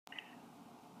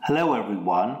Hello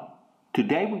everyone.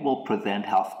 Today we will present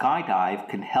how Skydive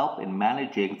can help in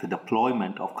managing the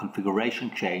deployment of configuration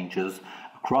changes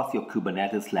across your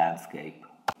Kubernetes landscape.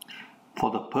 For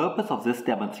the purpose of this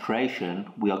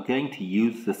demonstration, we are going to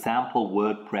use the sample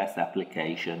WordPress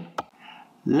application.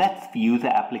 Let's view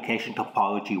the application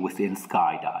topology within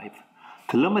Skydive.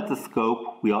 To limit the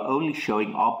scope, we are only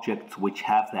showing objects which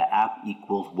have their app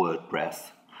equals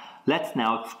WordPress. Let's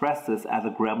now express this as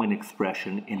a Gremlin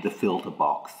expression in the filter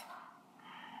box.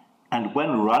 And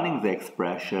when running the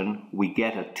expression, we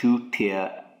get a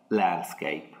two-tier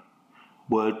landscape.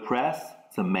 WordPress,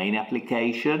 the main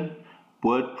application,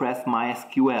 WordPress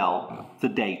MySQL, the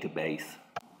database.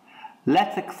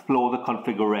 Let's explore the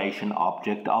configuration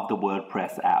object of the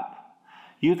WordPress app.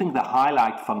 Using the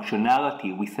highlight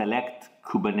functionality, we select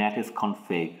Kubernetes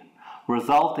config,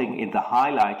 resulting in the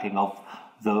highlighting of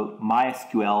the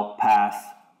MySQL pass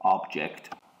object.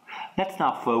 Let's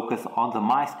now focus on the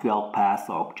MySQL pass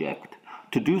object.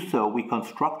 To do so, we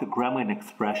construct a Gremlin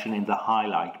expression in the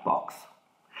highlight box.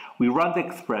 We run the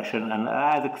expression and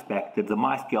as expected, the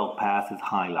MySQL pass is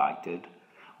highlighted.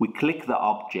 We click the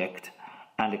object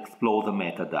and explore the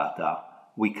metadata.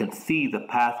 We can see the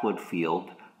password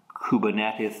field,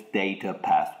 Kubernetes data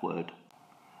password.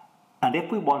 And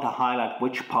if we want to highlight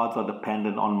which pods are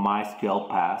dependent on MySQL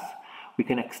pass, we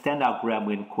can extend our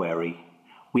Gremlin query.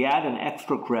 We add an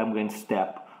extra Gremlin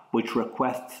step which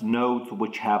requests nodes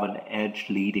which have an edge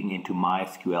leading into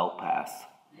MySQL pass.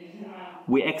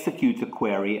 We execute the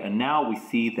query and now we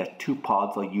see that two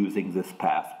pods are using this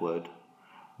password.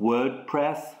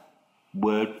 WordPress,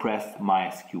 WordPress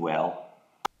MySQL.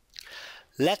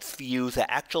 Let's view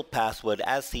the actual password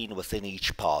as seen within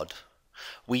each pod.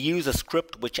 We use a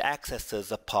script which accesses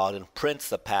the pod and prints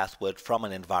the password from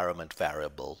an environment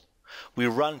variable. We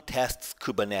run tests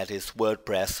Kubernetes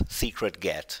WordPress secret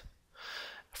get.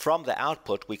 From the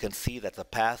output, we can see that the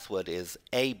password is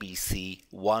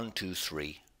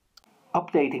ABC123.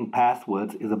 Updating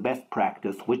passwords is a best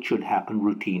practice which should happen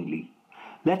routinely.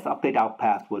 Let's update our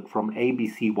password from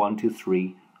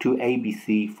ABC123 to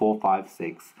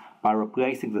ABC456 by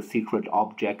replacing the secret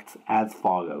objects as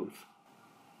follows.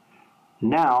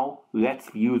 Now, let's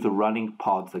view the running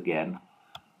pods again.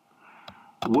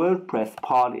 WordPress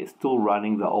pod is still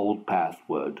running the old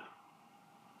password.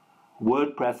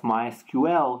 WordPress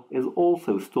MySQL is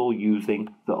also still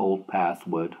using the old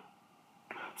password.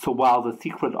 So while the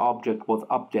secret object was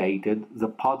updated, the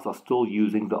pods are still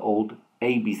using the old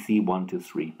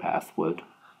ABC123 password.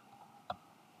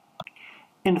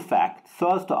 In fact,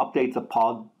 so as to update the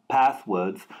pod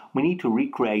passwords, we need to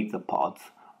recreate the pods,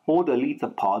 or delete the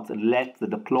pods and let the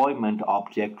deployment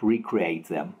object recreate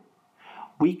them.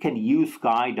 We can use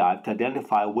Skydive to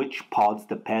identify which pods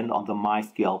depend on the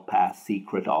MySQL pass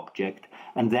secret object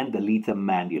and then delete them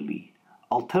manually.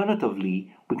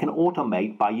 Alternatively, we can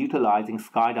automate by utilizing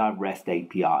Skydive REST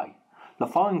API. The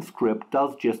following script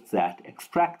does just that,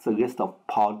 extracts a list of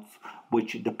pods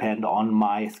which depend on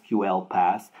MySQL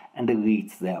pass and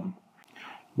deletes them.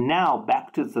 Now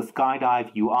back to the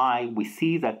Skydive UI, we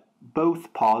see that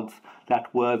both pods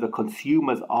that were the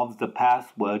consumers of the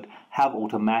password have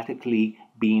automatically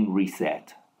been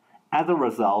reset. As a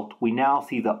result, we now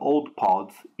see the old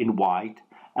pods in white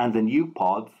and the new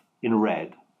pods in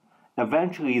red.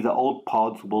 Eventually, the old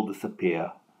pods will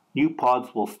disappear. New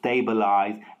pods will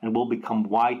stabilize and will become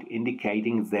white,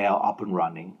 indicating they are up and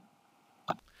running.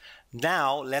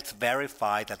 Now, let's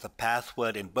verify that the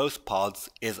password in both pods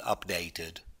is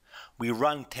updated. We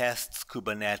run tests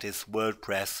Kubernetes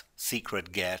WordPress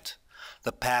secret get.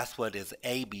 The password is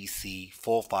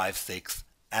ABC456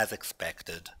 as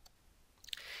expected.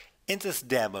 In this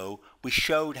demo, we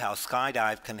showed how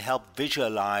Skydive can help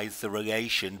visualize the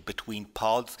relation between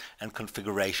pods and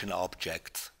configuration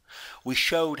objects. We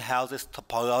showed how this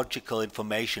topological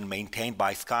information maintained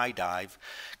by Skydive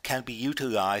can be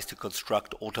utilized to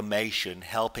construct automation,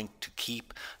 helping to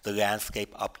keep the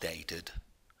landscape updated.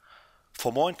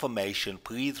 For more information,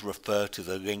 please refer to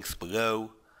the links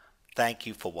below. Thank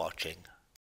you for watching.